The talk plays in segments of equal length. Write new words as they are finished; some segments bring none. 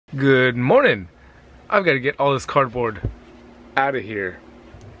Good morning. I've got to get all this cardboard out of here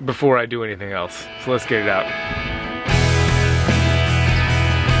before I do anything else. So let's get it out.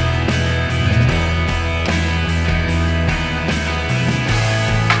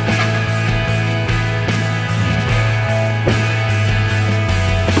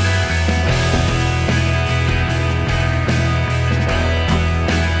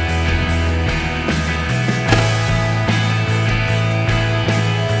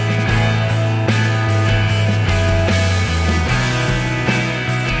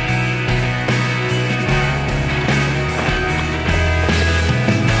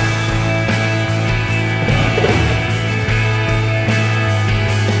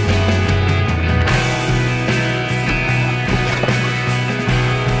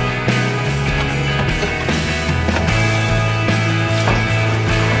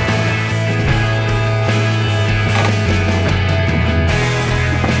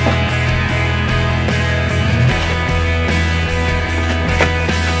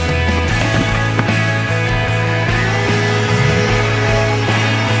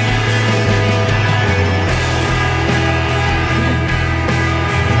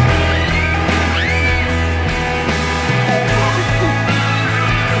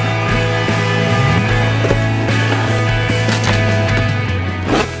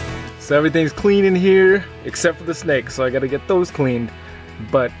 So everything's clean in here except for the snakes, so I gotta get those cleaned.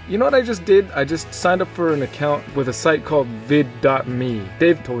 But you know what I just did? I just signed up for an account with a site called vid.me.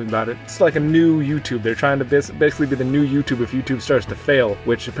 Dave told me about it. It's like a new YouTube. They're trying to basically be the new YouTube if YouTube starts to fail,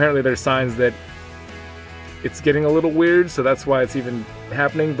 which apparently there's signs that it's getting a little weird, so that's why it's even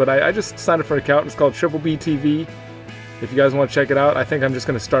happening. But I just signed up for an account. It's called Triple B TV. If you guys want to check it out, I think I'm just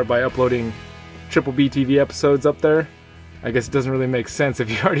gonna start by uploading Triple B TV episodes up there. I guess it doesn't really make sense. If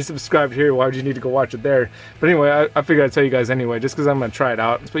you already subscribed here, why would you need to go watch it there? But anyway, I figured I'd tell you guys anyway, just because I'm going to try it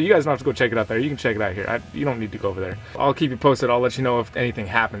out. But you guys don't have to go check it out there. You can check it out here. You don't need to go over there. I'll keep you posted. I'll let you know if anything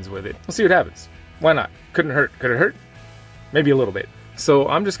happens with it. We'll see what happens. Why not? Couldn't hurt. Could it hurt? Maybe a little bit. So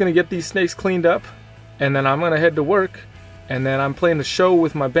I'm just going to get these snakes cleaned up, and then I'm going to head to work, and then I'm playing the show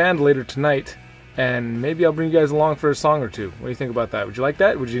with my band later tonight, and maybe I'll bring you guys along for a song or two. What do you think about that? Would you like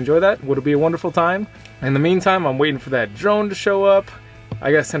that? Would you enjoy that? Would it be a wonderful time? In the meantime, I'm waiting for that drone to show up.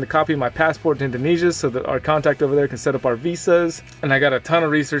 I gotta send a copy of my passport to Indonesia so that our contact over there can set up our visas. And I got a ton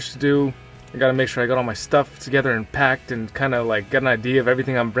of research to do. I gotta make sure I got all my stuff together and packed and kind of like get an idea of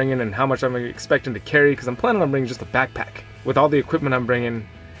everything I'm bringing and how much I'm expecting to carry, because I'm planning on bringing just a backpack with all the equipment I'm bringing.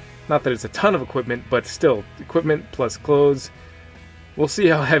 Not that it's a ton of equipment, but still, equipment plus clothes. We'll see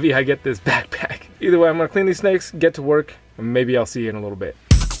how heavy I get this backpack. Either way, I'm gonna clean these snakes, get to work, and maybe I'll see you in a little bit.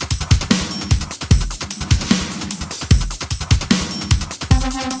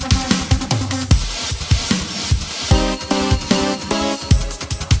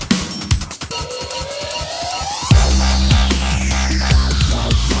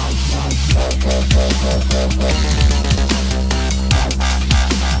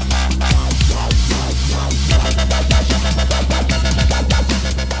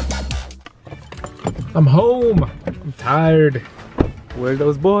 I'm home. I'm tired. Where are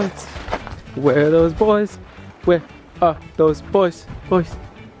those boys? Where are those boys? Where are those boys? Boys.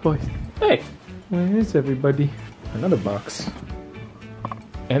 Hey, where is everybody? Another box.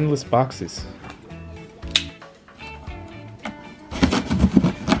 Endless boxes.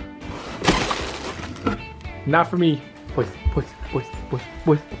 Not for me. Boys.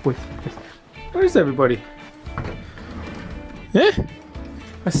 Where's everybody? Eh?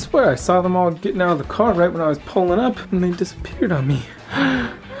 I swear I saw them all getting out of the car right when I was pulling up, and they disappeared on me.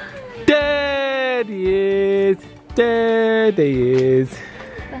 There he is. There he is.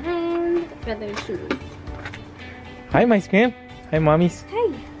 Behind feather shoes. Hi, my scram. Hi, mommies.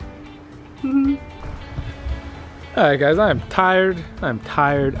 Hey. Alright, guys, I'm tired. I'm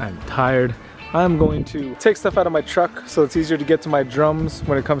going to take stuff out of my truck so it's easier to get to my drums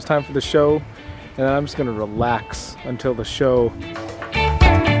when it comes time for the show. And I'm just gonna relax until the show.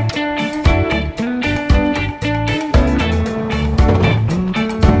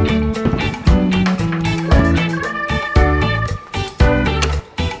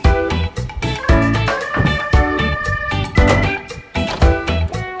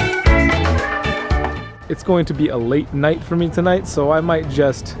 It's going to be a late night for me tonight, so I might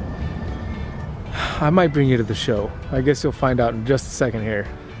bring you to the show. I guess you'll find out in just a second here.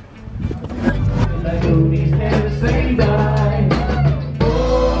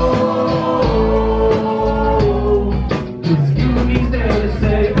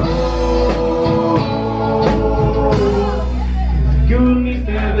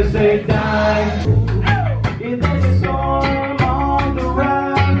 Say die in the storm on the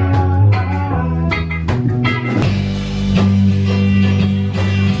run.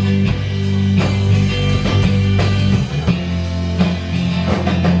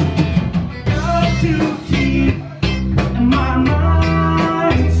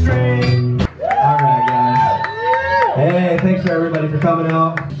 everybody for coming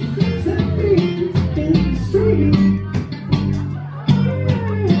out.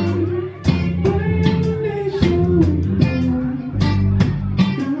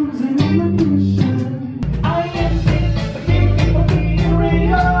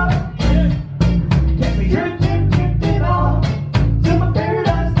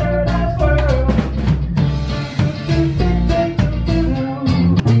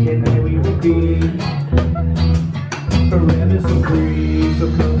 Forever so free, so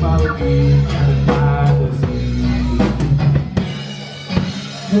come follow me and find the sea.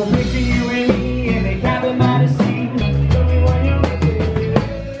 We'll picture you and me in a cabin by the sea. Tell me what you want to say.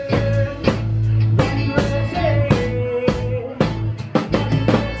 What you want to say.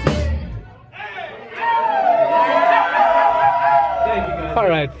 Thank you guys.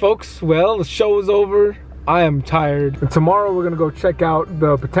 Alright folks, well the show is over. I am tired. And tomorrow we're gonna go check out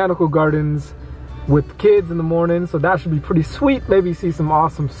the botanical gardens with kids in the morning, so that should be pretty sweet. Maybe see some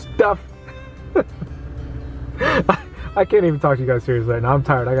awesome stuff. I can't even talk to you guys seriously right now. I'm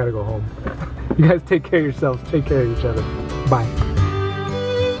tired. I gotta go home. You guys take care of yourselves. Take care of each other. Bye.